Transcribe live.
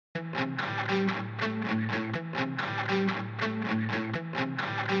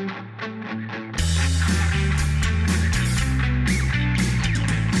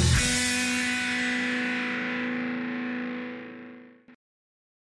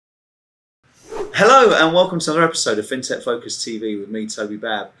Hello and welcome to another episode of FinTech Focus TV with me, Toby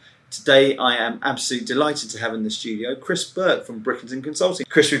Babb. Today I am absolutely delighted to have in the studio Chris Burke from Brickendon Consulting.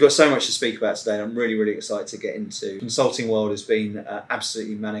 Chris, we've got so much to speak about today and I'm really excited to get into. The consulting world has been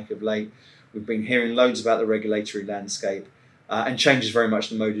absolutely manic of late. We've been hearing loads about the regulatory landscape and change is very much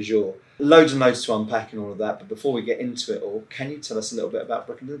the mot du jour. Loads and loads to unpack and all of that, but before we get into it all, can you tell us a little bit about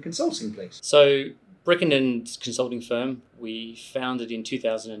Brickendon Consulting, please? So Brickendon's consulting firm, we founded in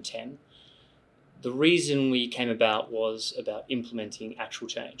 2010. The reason we came about was about implementing actual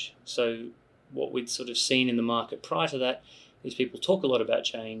change. So what we'd sort of seen in the market prior to that is people talk a lot about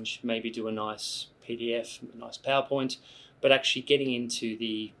change, maybe do a nice PDF, a nice PowerPoint, but actually getting into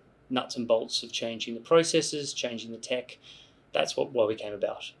the nuts and bolts of changing the processes, changing the tech, that's why we came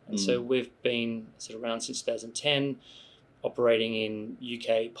about. And so we've been sort of around since 2010, operating in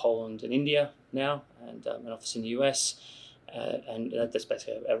UK, Poland and India now, and an office in the US, and that's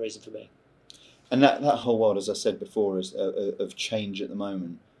basically our reason for being. And that whole world, as I said before, of change at the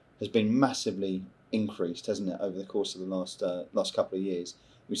moment has been massively increased, hasn't it, over the course of the last couple of years?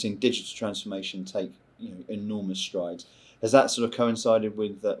 We've seen digital transformation take enormous strides. Has that sort of coincided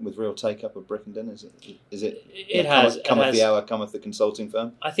with real take up of Brickendon? Is it? It has. Cometh the hour, cometh the consulting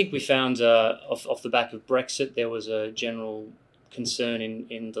firm. I think we found off the back of Brexit, there was a general concern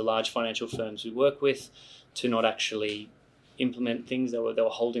in the large financial firms we work with to not actually implement things. They were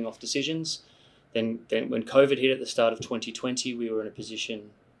holding off decisions. Then when COVID hit at the start of 2020, we were in a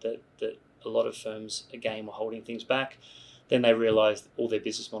position that a lot of firms, again, were holding things back. Then they realised all their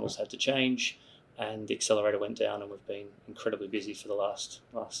business models had to change and the accelerator went down and we've been incredibly busy for the last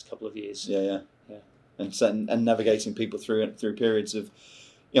couple of years. Yeah. And navigating people through periods of,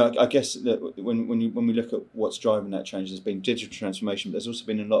 I guess that when we look at what's driving that change, there's been digital transformation, but there's also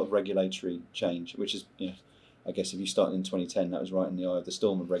been a lot of regulatory change, which is, I guess if you started in 2010, that was right in the eye of the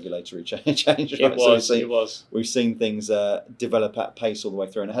storm of regulatory change. Right? It was. We've seen things develop at pace all the way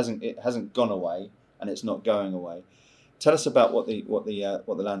through, and it hasn't gone away, and it's not going away. Tell us about what the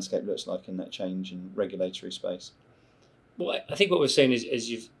landscape looks like in that change in regulatory space. Well, I think what we've seen is, as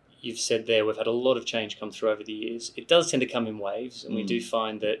you've said there, we've had a lot of change come through over the years. It does tend to come in waves, and we do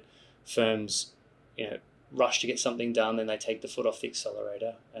find that firms, rush to get something done, then they take the foot off the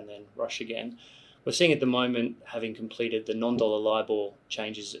accelerator, and then rush again. We're seeing at the moment, having completed the non-dollar LIBOR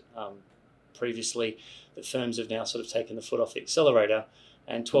changes previously, that firms have now sort of taken the foot off the accelerator.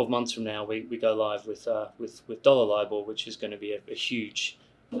 And 12 months from now, we go live with dollar LIBOR, which is going to be a huge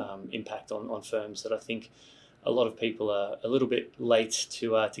impact on firms that I think a lot of people are a little bit late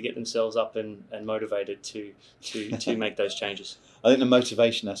to get themselves up and motivated to make those changes. I think the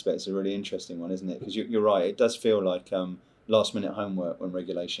motivation aspect is a really interesting one, isn't it? Because you're right, it does feel like last-minute homework when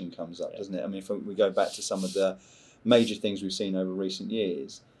regulation comes up, doesn't it? I mean, if we go back to some of the major things we've seen over recent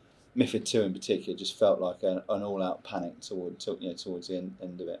years, MiFID II in particular just felt like an all-out panic towards the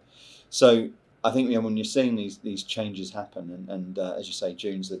end of it. So I think when you're seeing these changes happen, and as you say,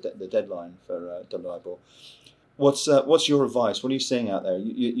 June's the deadline for WIBOR. What's your advice? What are you seeing out there?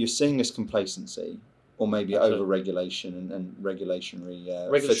 You're seeing this complacency, or maybe over-regulation and regulatory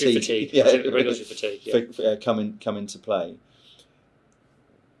fatigue. Yeah, regulatory fatigue. Yeah. Come into play.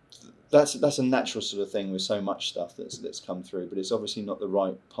 That's a natural sort of thing with so much stuff that's come through, but it's obviously not the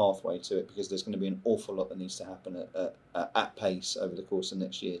right pathway to it because there's going to be an awful lot that needs to happen at pace over the course of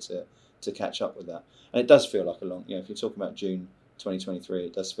next year to catch up with that. And it does feel like a long, if you're talking about June 2023,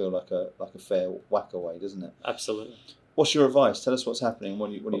 it does feel like a fair whack away, doesn't it? Absolutely. What's your advice? Tell us what's happening. What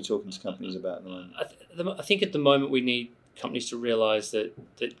are you talking to companies about at the moment? I think at the moment we need companies to realise that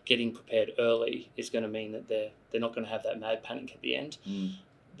getting prepared early is going to mean that they're not going to have that mad panic at the end.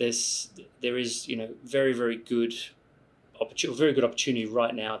 There is very good opportunity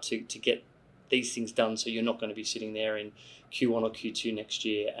right now to get these things done, so you're not going to be sitting there in Q1 or Q2 next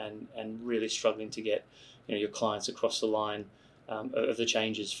year and really struggling to get your clients across the line of the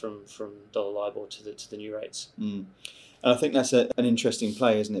changes from dollar LIBOR to the new rates. And I think that's an interesting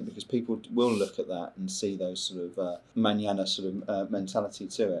play, isn't it? Because people will look at that and see those sort of manana sort of mentality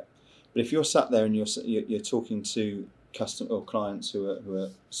to it. But if you're sat there and you're talking to customer or clients who are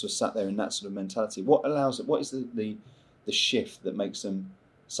sort of sat there in that sort of mentality, what is the shift that makes them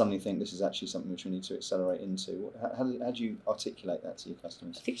suddenly think this is actually something which we need to accelerate into? How do you articulate that to your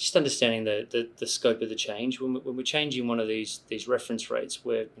customers? I think just understanding the scope of the change. When we're changing one of these reference rates,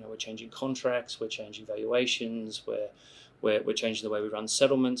 we're changing contracts, we're changing valuations, we're changing the way we run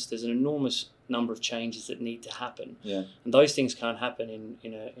settlements. There's an enormous number of changes that need to happen. Yeah. And those things can't happen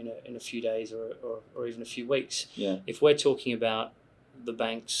in a few days or even a few weeks. Yeah. If we're talking about the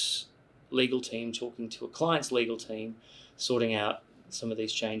bank's legal team talking to a client's legal team, sorting out some of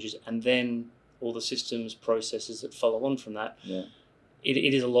these changes, and then all the systems, processes that follow on from that. Yeah.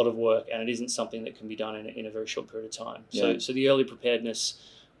 It is a lot of work, and it isn't something that can be done in a very short period of time. Yeah. So the early preparedness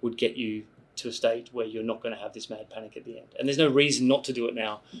would get you to a state where you're not going to have this mad panic at the end. And there's no reason not to do it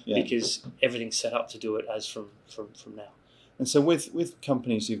now, because everything's set up to do it as from now. And so with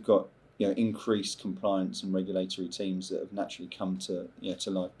companies who've got increased compliance and regulatory teams that have naturally come to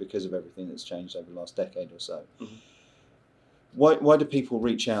life because of everything that's changed over the last decade or so. Mm-hmm. Why do people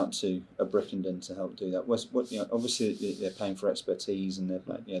reach out to a Brickendon to help do that? Obviously they're paying for expertise and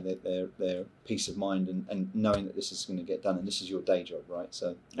their peace of mind and knowing that this is going to get done, and this is your day job, right?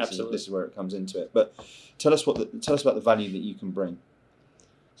 So this is where it comes into it. But tell us about the value that you can bring.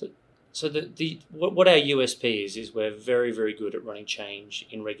 So what our USP is we're very, very good at running change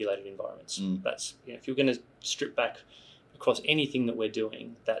in regulated environments. That's if you're going to strip back across anything that we're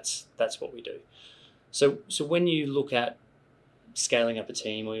doing, that's what we do. So when you look at scaling up a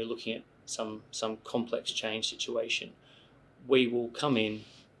team, or you're looking at some complex change situation, we will come in,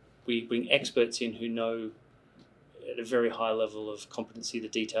 we bring experts in who know at a very high level of competency the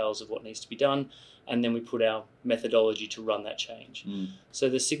details of what needs to be done, and then we put our methodology to run that change. So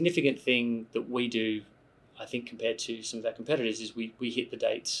the significant thing that we do, I think, compared to some of our competitors, is we hit the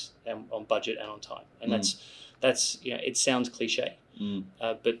dates on budget and on time, and that's it sounds cliche.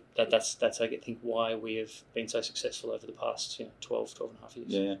 But that's I think why we have been so successful over the past 12 and a half years.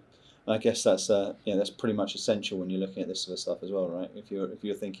 Yeah, I guess that's pretty much essential when you're looking at this sort of stuff as well, right? If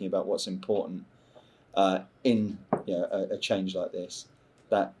you're thinking about what's important in a change like this,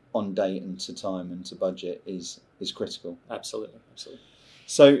 that on date and to time and to budget is critical. Absolutely.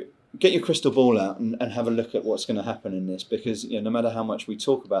 So get your crystal ball out and have a look at what's going to happen in this, because no matter how much we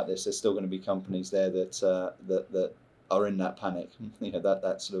talk about this, there's still going to be companies there that are in that panic.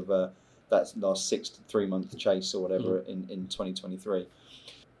 That sort of that last 6 to 3 month chase or whatever in 2023.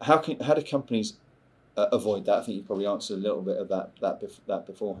 How do companies avoid that? I think you probably answered a little bit of that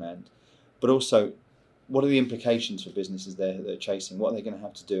beforehand, but also, what are the implications for businesses there that are chasing? What are they going to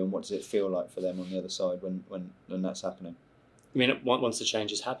have to do, and what does it feel like for them on the other side when that's happening? You mean once the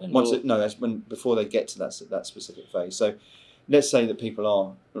change has happened? That's before they get to that specific phase. So let's say that people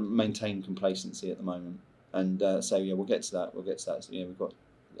are maintain complacency at the moment, and say, we'll get to that. So, we've got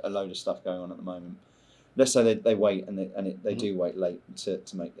a load of stuff going on at the moment. Let's say they wait and they do wait late to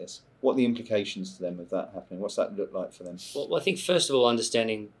make this. What are the implications to them of that happening? What's that look like for them? Well, I think first of all,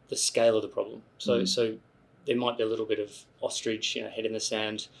 understanding the scale of the problem. So there might be a little bit of ostrich, head in the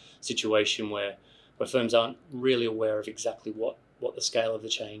sand situation where firms aren't really aware of exactly what the scale of the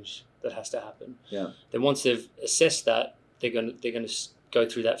change that has to happen. Yeah. Then once they've assessed that, they're going to go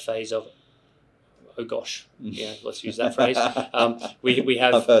through that phase of, oh gosh, let's use that phrase. We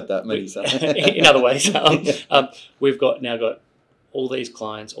have. I've heard that many times. In other ways, we've now got all these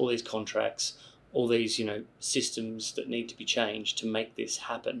clients, all these contracts, all these systems that need to be changed to make this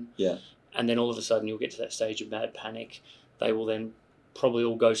happen. Yeah. And then all of a sudden you'll get to that stage of mad panic. They will then probably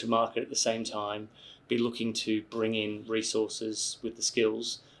all go to market at the same time, be looking to bring in resources with the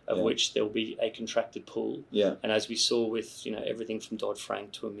skills of which there will be a contracted pool. Yeah. And as we saw with everything from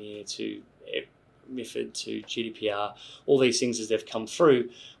Dodd-Frank to EMIR to MiFID to GDPR, all these things as they've come through,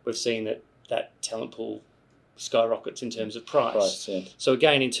 we've seen that talent pool skyrockets in terms of price. So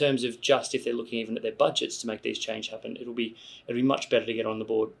again, in terms of just if they're looking even at their budgets to make these change happen, it'll be much better to get on the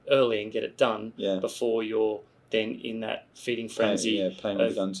board early and get it done before you're then in that feeding frenzy. Paying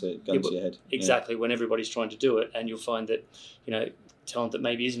with gun to your head. Exactly, when everybody's trying to do it, and you'll find that talent that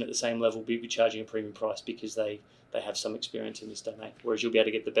maybe isn't at the same level will be charging a premium price because they have some experience in this domain, whereas you'll be able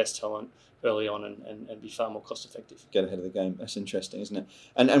to get the best talent early on and be far more cost effective. Get ahead of the game. That's interesting, isn't it?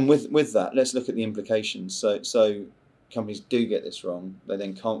 And with that, let's look at the implications. So companies do get this wrong. They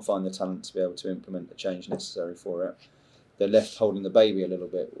then can't find the talent to be able to implement the change necessary for it. They're left holding the baby a little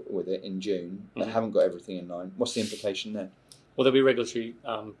bit with it in June. They haven't got everything in line. What's the implication there? Well, there'll be regulatory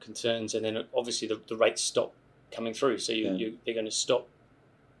concerns, and then obviously the rates stop coming through. So they're going to stop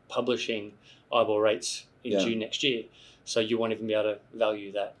publishing IBOR rates in June next year. So you won't even be able to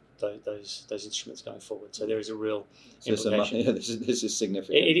value those instruments going forward. So there is a real implication. This is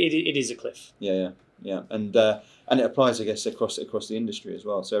significant. It is a cliff. Yeah. And it applies, I guess, across the industry as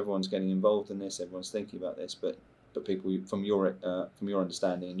well. So everyone's getting involved in this. Everyone's thinking about this, but people from your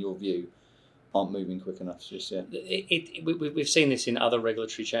understanding and your view aren't moving quick enough just yet. We've seen this in other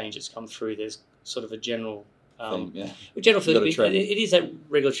regulatory change that's come through. There's sort of a general General fatigue. It is that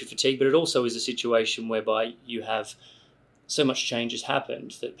regulatory fatigue, but it also is a situation whereby you have so much change has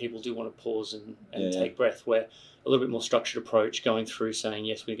happened that people do want to pause and take breath, where a little bit more structured approach going through saying,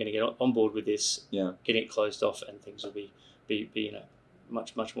 yes, we're going to get on board with this, getting it closed off, and things will be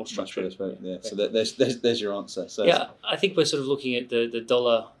much more structured. So there's your answer. So I think we're sort of looking at the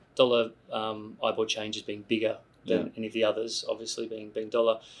dollar IBOR change as being bigger than any of the others, obviously being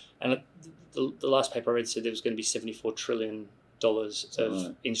dollar. And the last paper I read said there was going to be $74 trillion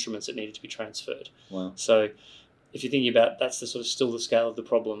of instruments that needed to be transferred. Wow. So if you're thinking about that's the sort of still the scale of the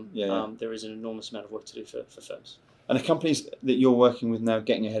problem, there is an enormous amount of work to do for firms. And the companies that you're working with now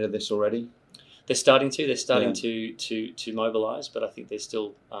getting ahead of this already? They're starting to mobilise, but I think there's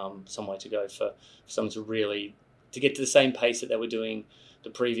still some way to go for someone to get to the same pace that they were doing the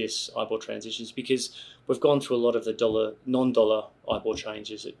previous IBOR transitions, because we've gone through a lot of the non-dollar IBOR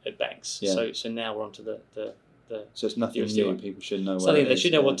changes at banks. Yeah. So now we're onto the so it's nothing USD new. one. People should know. Something they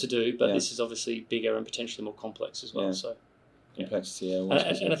should know what to do, but this is obviously bigger and potentially more complex as well. Yeah. So complexity. and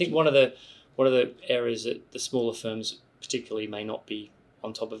I think one of the areas that the smaller firms particularly may not be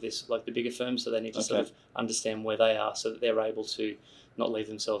on top of this, like the bigger firms, so they need to sort of understand where they are so that they're able to not leave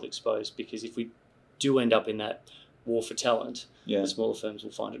themselves exposed. Because if we do end up in that war for talent, the smaller firms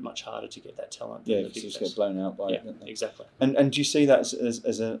will find it much harder to get that talent. Yeah, because you just get blown out by it. Don't they? Exactly. And do you see that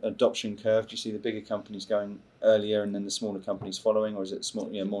as an adoption curve? Do you see the bigger companies going earlier and then the smaller companies following, or is it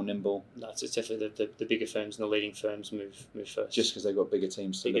more nimble? No, it's definitely the bigger firms and the leading firms move first. Just because they've got bigger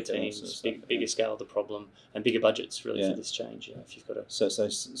teams. Bigger teams, bigger scale of the problem, and bigger budgets really for this change. If you've got a so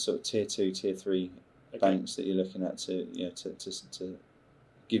sort of tier 2, tier 3 banks that you're looking at to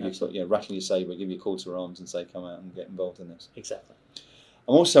give you rattle your sabre, give you a call to arms, and say come out and get involved in this. Exactly.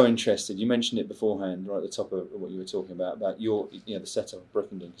 I'm also interested. You mentioned it beforehand, right at the top of what you were talking about your the setup of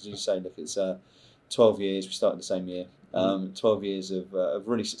Brickendon, because you say, look, it's 12 years. We started the same year. 12 years of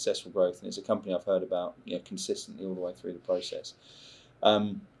really successful growth, and it's a company I've heard about consistently all the way through the process.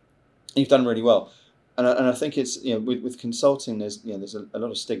 You've done really well, and I think it's with consulting, there's a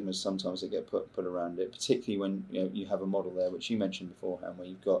lot of stigmas sometimes that get put around it, particularly when you have a model there, which you mentioned beforehand, where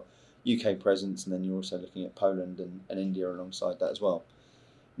you've got UK presence, and then you're also looking at Poland and India alongside that as well.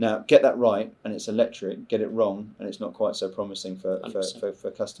 Now, get that right, and it's electric. Get it wrong, and it's not quite so promising for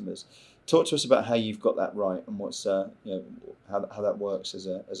customers. Talk to us about how you've got that right, and what's how that works as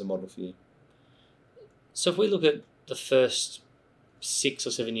a model for you. So, if we look at the first 6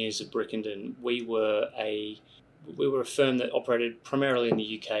 or 7 years of Brickendon, we were a firm that operated primarily in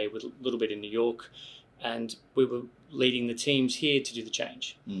the UK with a little bit in New York, and we were leading the teams here to do the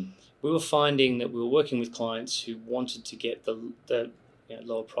change. We were finding that we were working with clients who wanted to get the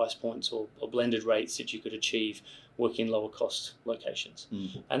lower price points or blended rates that you could achieve working in lower cost locations.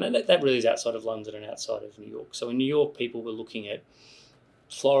 And that really is outside of London and outside of New York. So in New York, people were looking at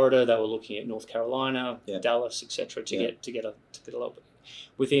Florida, they were looking at North Carolina, Dallas, etc. to get a lower.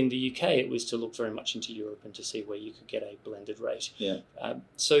 Within the UK, it was to look very much into Europe and to see where you could get a blended rate.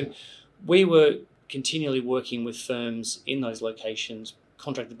 So we were continually working with firms in those locations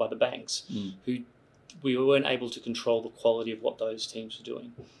contracted by the banks who we weren't able to control the quality of what those teams were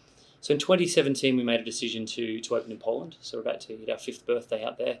doing. So in 2017, we made a decision to open in Poland. So we're about to hit our 5th birthday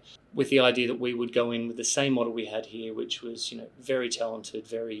out there, with the idea that we would go in with the same model we had here, which was very talented,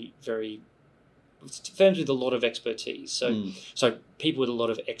 very, very firms with a lot of expertise. So people with a lot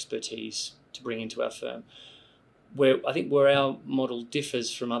of expertise to bring into our firm. Where our model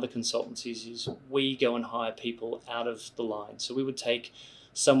differs from other consultancies is we go and hire people out of the line. So we would take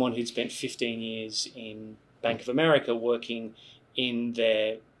someone who'd spent 15 years in Bank of America working in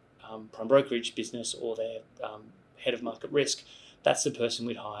their prime brokerage business or their head of market risk. That's the person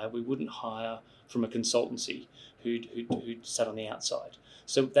we'd hire. We wouldn't hire from a consultancy who'd sat on the outside.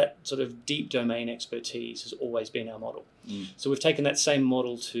 So that sort of deep domain expertise has always been our model. So we've taken that same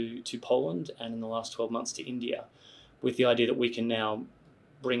model to Poland, and in the last 12 months to India, with the idea that we can now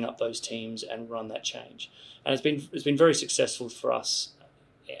bring up those teams and run that change. And it's been very successful for us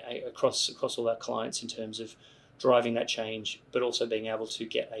across all our clients in terms of driving that change, but also being able to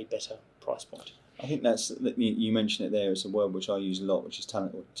get a better price point. I think you mentioned it there. It's a word which I use a lot, which is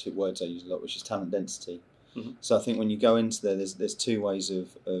talent, or 2 words I use a lot, which is talent density. So I think when you go into there's 2 ways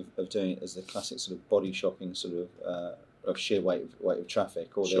of doing it. There's the classic sort of body shopping sort of sheer weight of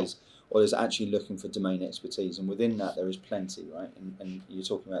traffic, or there's actually looking for domain expertise, and within that there is plenty, right? And you're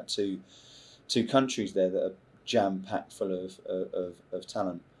talking about two countries there that are jam packed full of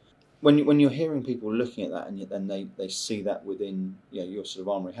talent. When you're hearing people looking at that and they see that within your sort of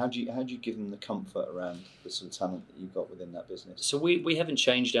armoury, how do you give them the comfort around the sort of talent that you've got within that business? So we haven't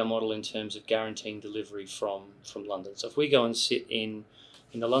changed our model in terms of guaranteeing delivery from London. So if we go and sit in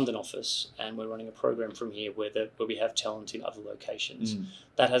the London office and we're running a program from here where we have talent in other locations,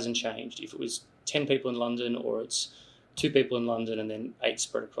 that hasn't changed. If it was 10 people in London, or it's 2 people in London and then 8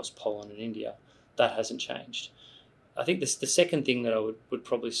 spread across Poland and India, that hasn't changed. I think the second thing that I would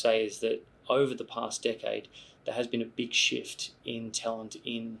probably say is that over the past decade, there has been a big shift in talent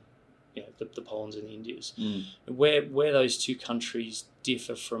in the Polands and the Indias. Where those two countries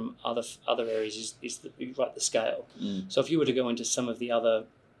differ from other areas is the scale. So if you were to go into some of the other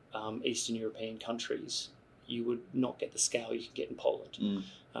Eastern European countries, you would not get the scale you can get in Poland.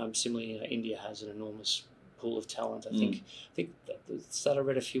 Similarly, India has an enormous pool of talent. I think the stat I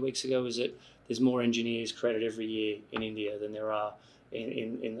read a few weeks ago is that there's more engineers created every year in India than there are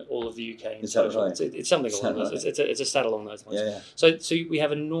in all of the UK. Is that right? It's something along those lines. It's a stat along those lines. Yeah. So we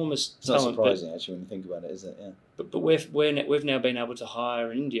have enormous It's talent. not surprising, actually, when you think about it, is it? Yeah. But we've now been able to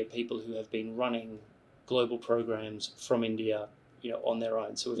hire in India people who have been running global programs from India, on their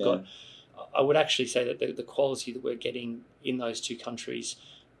own. So we've got. I would actually say that the quality that we're getting in those two countries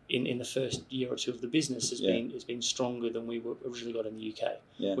in the first year or two of the business has been stronger than we originally got in the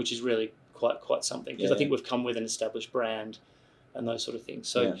UK, which is really quite something, because I think we've come with an established brand and those sort of things.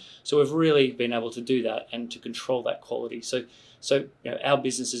 So we've really been able to do that and to control that quality. So our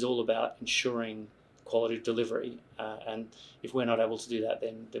business is all about ensuring quality delivery, and if we're not able to do that,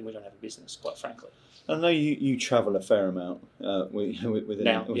 then we don't have a business, quite frankly. I know you travel a fair amount within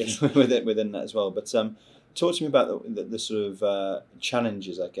that as well. But talk to me about the sort of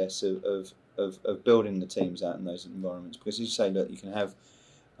challenges, I guess, of building the teams out in those environments. Because as you say, look, you can have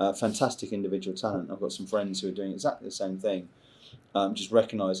fantastic individual talent. I've got some friends who are doing exactly the same thing, just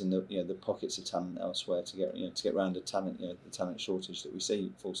recognising the pockets of talent elsewhere to get around the talent shortage that we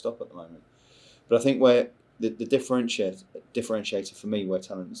see full stop at the moment. But I think where the differentiator for me, where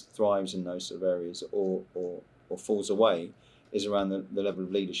talent thrives in those sort of areas or falls away, is around the level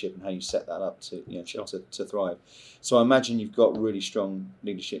of leadership and how you set that up to thrive. So I imagine you've got really strong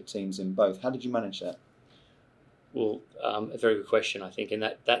leadership teams in both. How did you manage that? Well, a very good question, I think,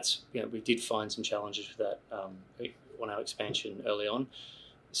 and that's we did find some challenges with that on our expansion early on.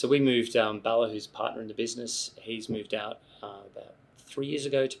 So we moved Bala, who's a partner in the business. He's moved out about 3 years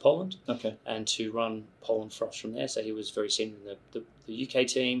ago to Poland, and to run Poland for us from there. So he was very senior in the UK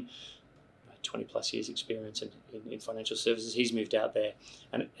team, 20 plus years experience in financial services. He's moved out there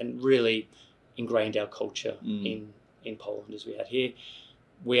and really ingrained our culture in Poland as we had here.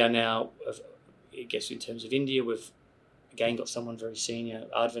 We are now, I guess in terms of India, we've again got someone very senior,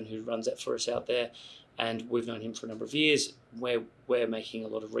 Advan, who runs that for us out there, and we've known him for a number of years. We're making a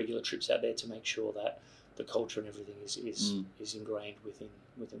lot of regular trips out there to make sure that the culture and everything is ingrained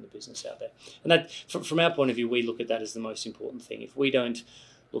within the business out there. And that, from our point of view, we look at that as the most important thing. If we don't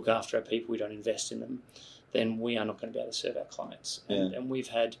look after our people, we don't invest in them, then we are not going to be able to serve our clients. And we've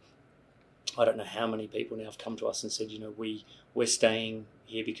had, I don't know how many people now have come to us and said, we're staying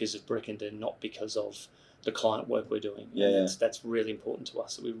here because of Brickendon, not because of the client work we're doing. That's really important to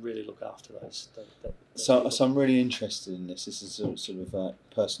us, that we really look after those. So I'm really interested in this. This is sort of a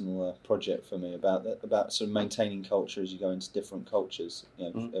personal project for me about sort of maintaining culture as you go into different cultures,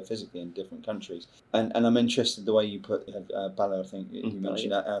 physically in different countries. And I'm interested the way you put Bala, I think you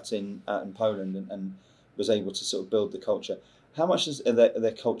mentioned out in Poland and was able to sort of build the culture. How much are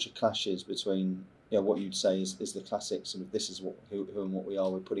there culture clashes between what you'd say is the classic sort of this is who and what we are,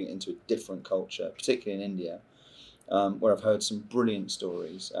 we're putting it into a different culture, particularly in India, where I've heard some brilliant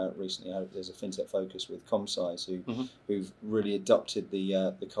stories recently. There's a FinTech Focus with ComScience who've really adopted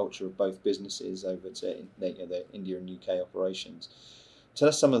the culture of both businesses over to their India and UK operations. Tell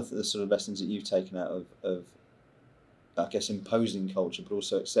us some of the sort of lessons that you've taken out of I guess imposing culture, but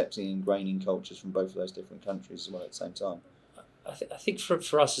also accepting and ingraining cultures from both of those different countries as well at the same time. I think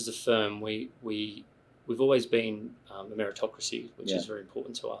for us as a firm, we've always been a meritocracy, which is very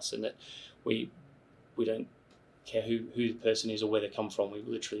important to us, and that we don't care who the person is or where they come from. We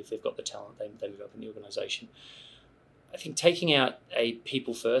literally, if they've got the talent, they move up in the organisation. I think taking out a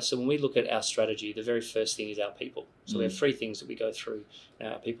people first. So when we look at our strategy, the very first thing is our people. So we have three things that we go through: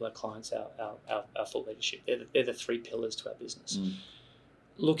 our people, our clients, our thought leadership. They're the three pillars to our business.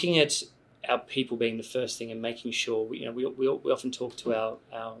 Looking at our people being the first thing and making sure we often talk to our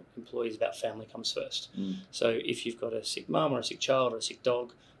employees about family comes first. So if you've got a sick mum or a sick child or a sick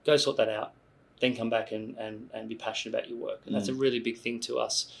dog, go sort that out, then come back and be passionate about your work. And that's a really big thing to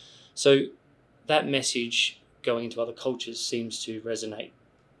us. So that message going into other cultures seems to resonate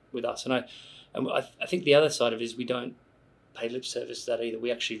with us. And I think the other side of it is we don't pay lip service to that either.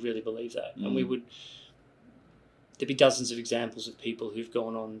 We actually really believe that. And there'd be dozens of examples of people who've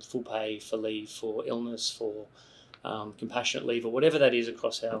gone on full pay for leave, for illness, for compassionate leave, or whatever that is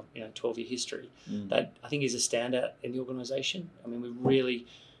across our 12-year history. That I think is a standout in the organisation. I mean,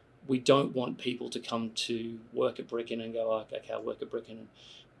 we don't want people to come to work at Brickendon and go, okay, I'll work at Brickendon.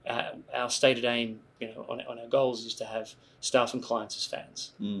 our stated aim, on our goals is to have staff and clients as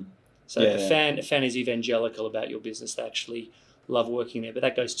fans. So a fan is evangelical about your business. They actually love working there, but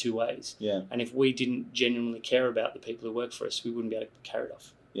that goes two ways. Yeah. And if we didn't genuinely care about the people who work for us, we wouldn't be able to carry it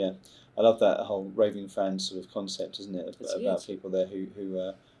off. Yeah. I love that whole raving fan sort of concept, isn't it? About people there who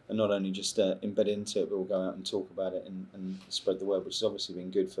are not only just embedded into it, but will go out and talk about it and spread the word, which has obviously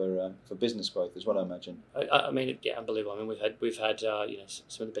been good for business growth as well, I imagine. I mean, yeah, unbelievable. I mean, we've had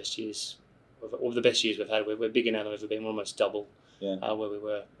some of the best years, all the best years we've had. We're bigger now than we've ever been. We're almost double where we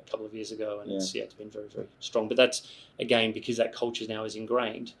were a couple of years ago, and it's been very, very strong. But that's again because that culture now is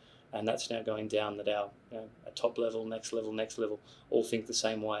ingrained, and that's now going down that our top level, next level, all think the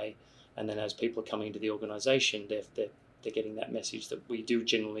same way. And then as people are coming into the organisation, they're getting that message that we do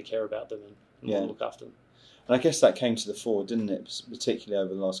genuinely care about them and want to look after them. And I guess that came to the fore, didn't it, particularly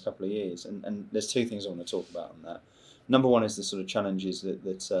over the last couple of years? And there's two things I want to talk about on that. Number one is the sort of challenges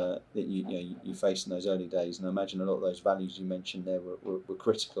that you face in those early days, and I imagine a lot of those values you mentioned there were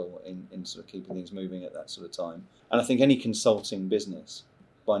critical in sort of keeping things moving at that sort of time. And I think any consulting business,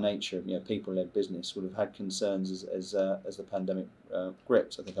 by nature, people-led business, would have had concerns as the pandemic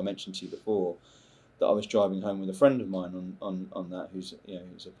gripped. I think I mentioned to you before that I was driving home with a friend of mine on that, who's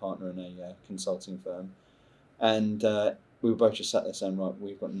a partner in a consulting firm, and we were both just sat there saying, right,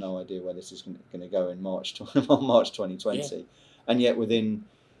 we've got no idea where this is going to go in March 2020, and yet within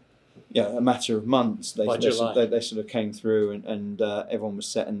a matter of months they sort of came through and everyone was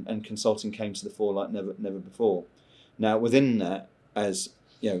set and consulting came to the fore like never before. Now within that, as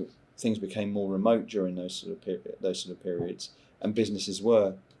things became more remote during those sort of periods, and businesses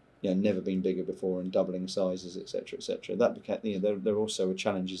were never been bigger before and doubling sizes, etc. That became there also were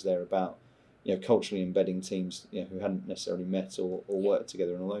challenges there about culturally embedding teams who hadn't necessarily met or worked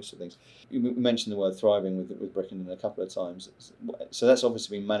together and all those sort of things. You mentioned the word thriving with Brickendon a couple of times, so that's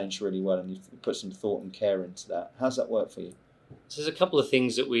obviously been managed really well, and you've put some thought and care into that. How's that work for you? So there's a couple of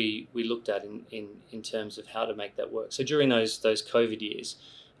things that we looked at in terms of how to make that work. So during those COVID years,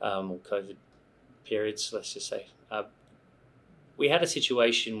 or COVID periods, let's just say, we had a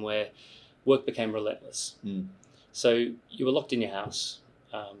situation where work became relentless. So you were locked in your house,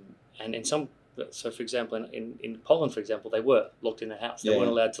 and for example, in Poland, for example, they were locked in their house. They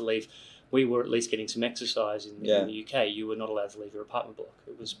weren't allowed to leave. We were at least getting some exercise in the UK. You were not allowed to leave your apartment block.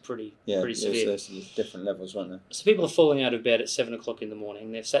 It was pretty severe. There's different levels, weren't there? So people are falling out of bed at 7 o'clock in the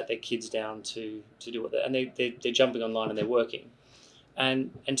morning. They've sat their kids down to do what and they're jumping online and they're working.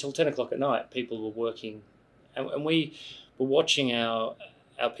 And until 10 o'clock at night, people were working, and we were watching our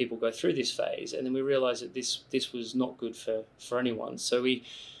people go through this phase, and then we realised that this was not good for anyone. So we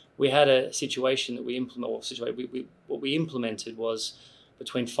had a situation that we implemented. What we implemented was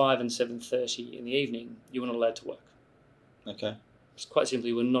between 5 and 7:30 in the evening, you were not allowed to work. Okay. It's quite simply,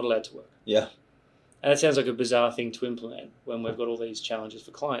 you were not allowed to work. Yeah. And it sounds like a bizarre thing to implement when we've got all these challenges for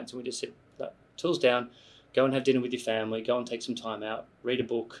clients, and we just said, tools down, go and have dinner with your family, go and take some time out, read a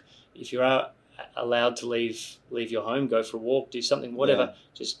book. If you're allowed to leave your home, go for a walk, do something, whatever,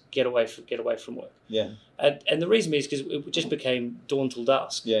 just get away from work. Yeah. And the reason is because it just became dawn till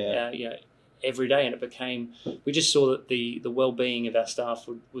dusk. Every day, and we just saw that the well-being of our staff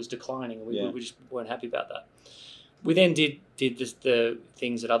was declining, and we just weren't happy about that. We then did the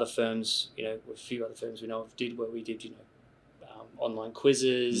things that other firms, a few other firms we know of did, where we did, online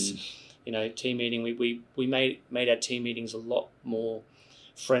quizzes, team meeting. We made our team meetings a lot more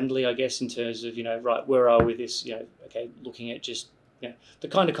friendly, I guess, in terms of, right, where are we with this, looking at just, the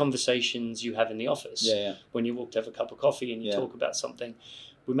kind of conversations you have in the office when you walk to have a cup of coffee and you talk about something.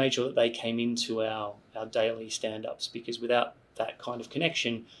 We made sure that they came into our daily stand-ups, because without that kind of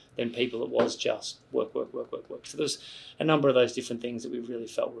connection, then it was just work. So there's a number of those different things that we really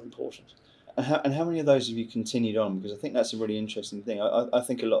felt were important. And how many of those have you continued on? Because I think that's a really interesting thing. I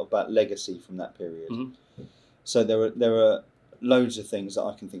think a lot about legacy from that period. Mm-hmm. So there are loads of things that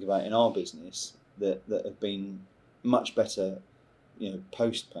I can think about in our business that have been much better,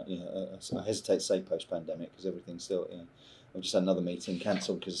 post. I hesitate to say post-pandemic because everything's still. I've just had another meeting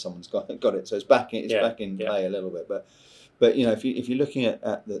cancelled because someone's got it, so it's back in play a little bit. But if you're looking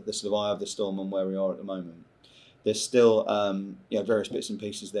at the sort of eye of the storm and where we are at the moment, there's still various bits and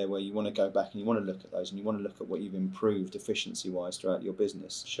pieces there where you want to go back and you want to look at those and you want to look at what you've improved efficiency-wise throughout your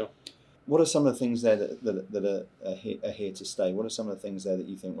business. Sure. What are some of the things there that are here to stay? What are some of the things there that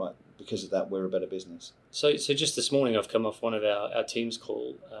you think, right, because of that, we're a better business? So just this morning, I've come off one of our team's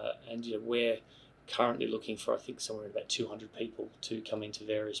call, and we're currently looking for, I think, somewhere about 200 people to come into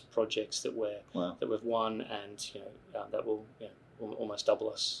various projects that we've won, and that will almost double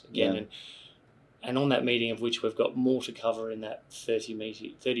us again. And on that meeting, of which we've got more to cover in that 30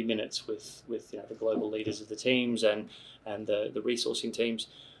 minutes with the global leaders of the teams and the resourcing teams,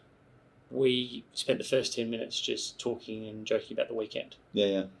 we spent the first 10 minutes just talking and joking about the weekend.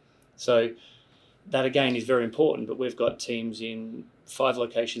 Yeah. So that again is very important. But we've got teams in 5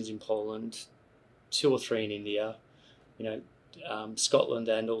 locations in Poland, 2 or 3 in India, Scotland,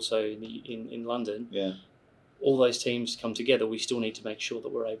 and also in London. Yeah. All those teams come together. We still need to make sure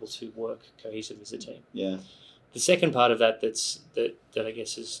that we're able to work cohesively as a team. Yeah. The second part of that that I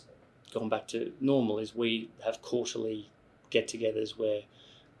guess has gone back to normal is we have quarterly get-togethers where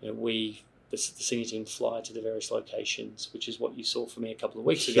the senior team fly to the various locations, which is what you saw for me a couple of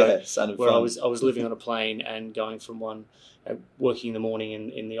weeks ago, where fun. I was living on a plane and going from one, working in the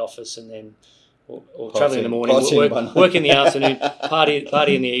morning in the office, and then or travelling in the morning, work in the afternoon, party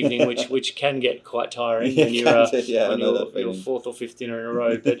in the evening, which can get quite tiring when you're your 4th or 5th dinner in a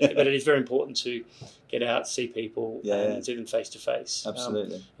row. But it is very important to get out, see people, and see them face to face.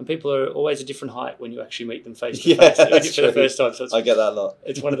 Absolutely. And people are always a different height when you actually meet them face to face for the first time. So I get that a lot.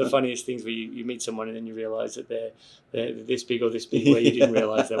 It's one of the funniest things where you meet someone and then you realise that they're this big or this big, where you didn't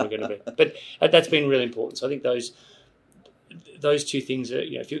realise they were going to be. But that's been really important. So I think those 2 things are,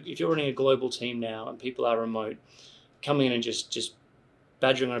 if you're running a global team now and people are remote, coming in and just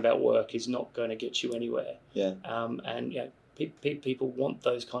badgering on about work is not going to get you anywhere. Yeah. People want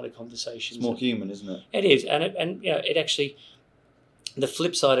those kind of conversations. It's more human, isn't it? It is, and it actually. The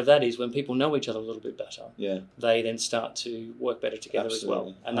flip side of that is when people know each other a little bit better. Yeah. They then start to work better together.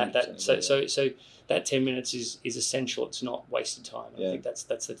 Absolutely. As well, and so that 10 minutes is essential. It's not wasted time. I think that's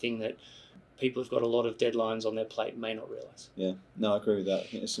the thing that people who've got a lot of deadlines on their plate may not realise. Yeah, no, I agree with that.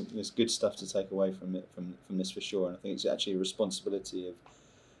 I think there's good stuff to take away from it, from this for sure. And I think it's actually a responsibility of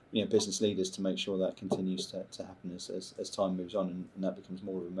business leaders to make sure that continues to happen as time moves on, and that becomes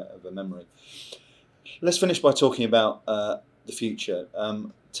more of a memory. Let's finish by talking about the future.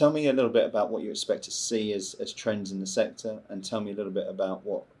 Tell me a little bit about what you expect to see as trends in the sector, and tell me a little bit about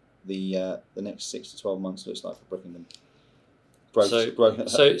what the next 6 to 12 months looks like for Brickendon. Growth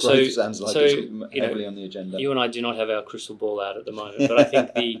sounds like it's heavily on the agenda. You and I do not have our crystal ball out at the moment, but I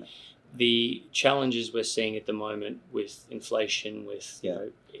think the challenges we're seeing at the moment with inflation, it's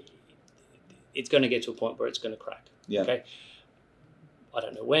going to get to a point where it's going to crack. Yeah. Okay. I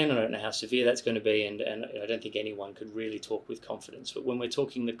don't know when, I don't know how severe that's going to be, and I don't think anyone could really talk with confidence. But when we're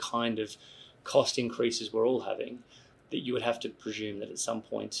talking the kind of cost increases we're all having, that you would have to presume that at some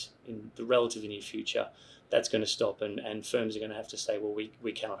point in the relatively near future, that's going to stop, and firms are going to have to say, well,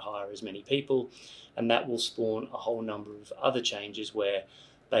 we cannot hire as many people, and that will spawn a whole number of other changes where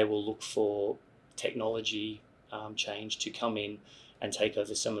they will look for technology change to come in and take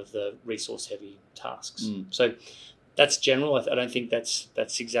over some of the resource-heavy tasks. So that's general. I don't think that's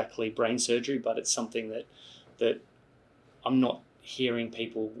exactly brain surgery, but it's something that I'm not hearing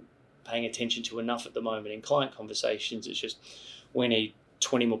people paying attention to enough at the moment in client conversations. It's just, we need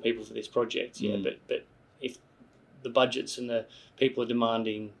 20 more people for this project. But if the budgets and the people are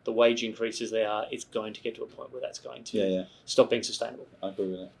demanding the wage increases they are, it's going to get to a point where that's going to stop being sustainable. I agree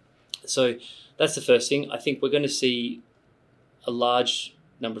with that. So that's the first thing. I think we're going to see a large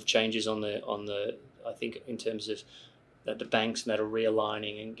number of changes on the I think in terms of the banks that are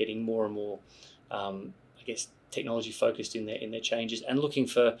realigning and getting more and more, technology focused in their changes and looking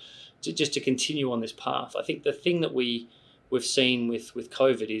for just to continue on this path. I think the thing that we've seen with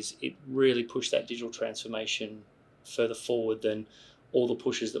COVID is it really pushed that digital transformation further forward than all the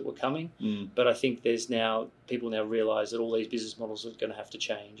pushes that were coming. But I think people now realise that all these business models are going to have to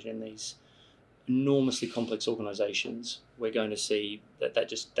change, and in these enormously complex organisations, we're going to see that's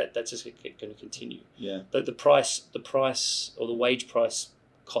just going to continue. Yeah. The price or the wage price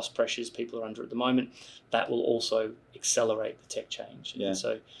cost pressures people are under at the moment, that will also accelerate the tech change. Yeah. And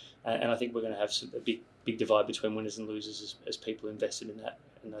so, and I think we're going to have a big divide between winners and losers as people invested in that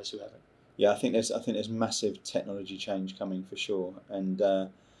and those who haven't. Yeah, I think there's massive technology change coming for sure, and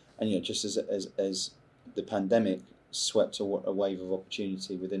just as the pandemic swept a wave of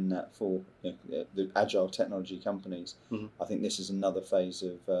opportunity within that for the agile technology companies. I think this is another phase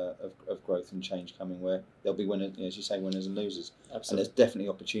of growth and change coming, where there'll be winners, as you say, winners and losers. Absolutely. And there's definitely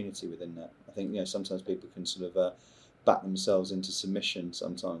opportunity within that. I think sometimes people can sort of back themselves into submission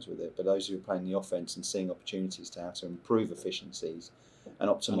sometimes with it, but those who are playing the offense and seeing opportunities to how to improve efficiencies and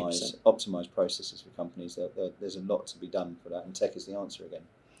optimize processes for companies, there's a lot to be done for that, and tech is the answer again.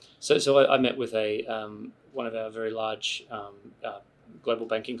 So I met with one of our very large global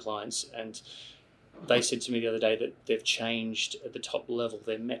banking clients, and they said to me the other day that they've changed at the top level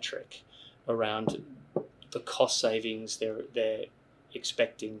their metric around the cost savings they're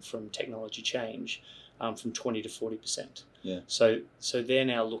expecting from technology change, from 20 to 40%. Yeah. So they're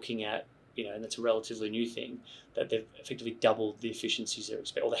now looking at, and that's a relatively new thing, that they've effectively doubled the efficiencies they're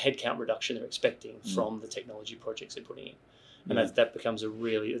expecting, or the headcount reduction they're expecting from the technology projects they're putting in. And that becomes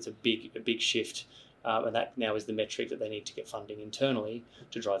it's a big shift. And that now is the metric that they need to get funding internally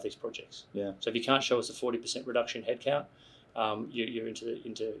to drive these projects. Yeah. So if you can't show us a 40% reduction in headcount, you're into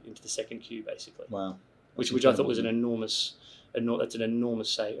the second queue basically. Wow. Which I thought was that's an enormous that's an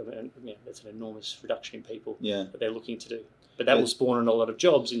enormous reduction in people that they're looking to do. But that will spawn on a lot of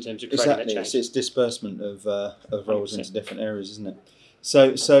jobs in terms of creating that change. It's disbursement of roles 100%. Into different areas, isn't it?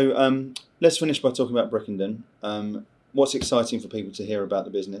 So let's finish by talking about Brickendon. What's exciting for people to hear about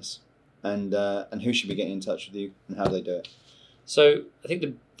the business, and who should be getting in touch with you, and how do they do it? So I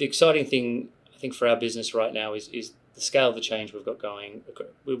think the exciting thing for our business right now is the scale of the change we've got going.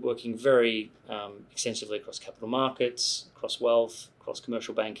 We're working very extensively across capital markets, across wealth, across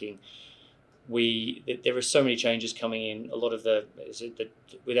commercial banking. There are so many changes coming in. A lot of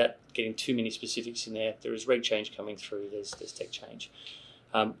without getting too many specifics in there is reg change coming through. There's tech change.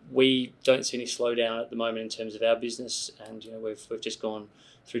 We don't see any slowdown at the moment in terms of our business, and we've just gone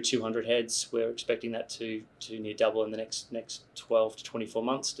through 200 heads. We're expecting that to near double in the next 12 to 24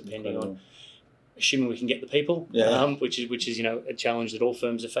 months, depending on, assuming we can get the people, which is a challenge that all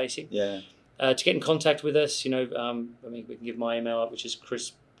firms are facing. Yeah. To get in contact with us, we can give my email out, which is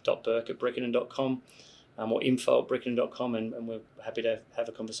chris.burke@brickendon.com, or info@brickendon.com, and we're happy to have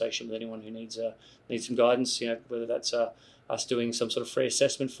a conversation with anyone who needs some guidance. Whether that's us doing some sort of free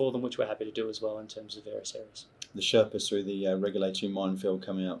assessment for them, which we're happy to do as well in terms of various areas. The Sherpas through the regulatory minefield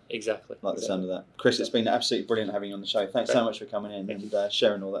coming out. Exactly. Like the sound of that. Chris, it's been absolutely brilliant having you on the show. Thanks so much for coming in and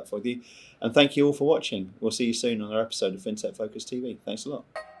sharing all that for you. And thank you all for watching. We'll see you soon on another episode of FinTech Focus TV. Thanks a lot.